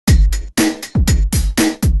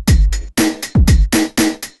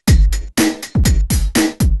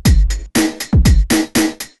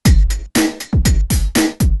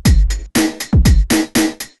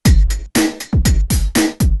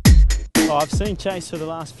I've seen Chase for the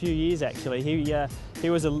last few years actually. He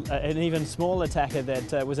was an even smaller attacker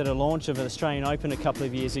that was at a launch of an Australian Open a couple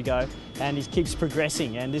of years ago, and he keeps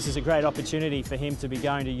progressing, and this is a great opportunity for him to be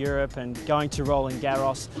going to Europe and going to Roland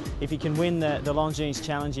Garros. If he can win the Longines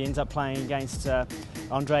Challenge, he ends up playing against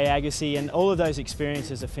Andre Agassi, and all of those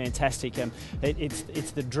experiences are fantastic.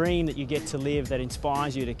 It's the dream that you get to live that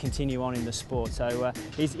inspires you to continue on in the sport. So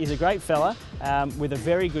he's a great fella with a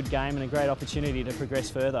very good game and a great opportunity to progress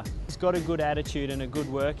further. He's got a good attitude and a good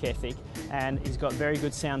work ethic, and he's got very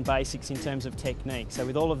good sound basics in terms of technique. So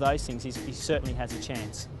with all of those things, he certainly has a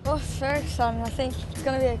chance. Well, it's very exciting. I think it's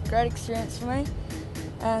going to be a great experience for me,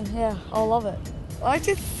 and yeah, I'll love it. I like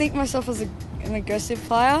to think myself as an aggressive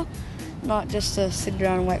player, not just to sit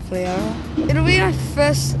around and wait for the hour. It'll be my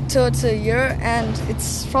first tour to Europe, and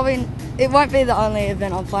it won't be the only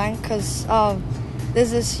event I'm playing, because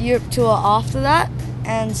there's this Europe tour after that,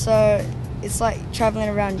 and so it's like travelling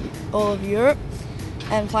around all of Europe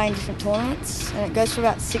and playing different tournaments, and it goes for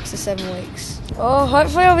about 6 or 7 weeks. Well,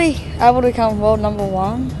 hopefully I'll be able to become world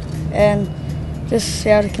 #1 and just be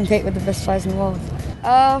able to compete with the best players in the world.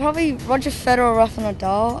 Probably Roger Federer or Rafa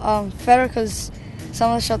Nadal. Federer, because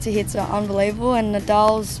some of the shots he hits are unbelievable, and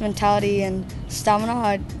Nadal's mentality and stamina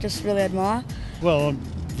I just really admire. Well, I'm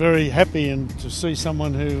very happy to see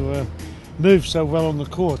someone who moves so well on the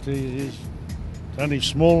court. He's only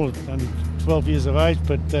small, only 12 years of age,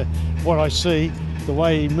 but what I see, the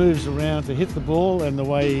way he moves around to hit the ball and the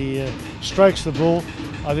way he strokes the ball,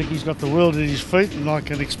 I think he's got the world at his feet, and I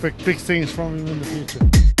can expect big things from him in the future.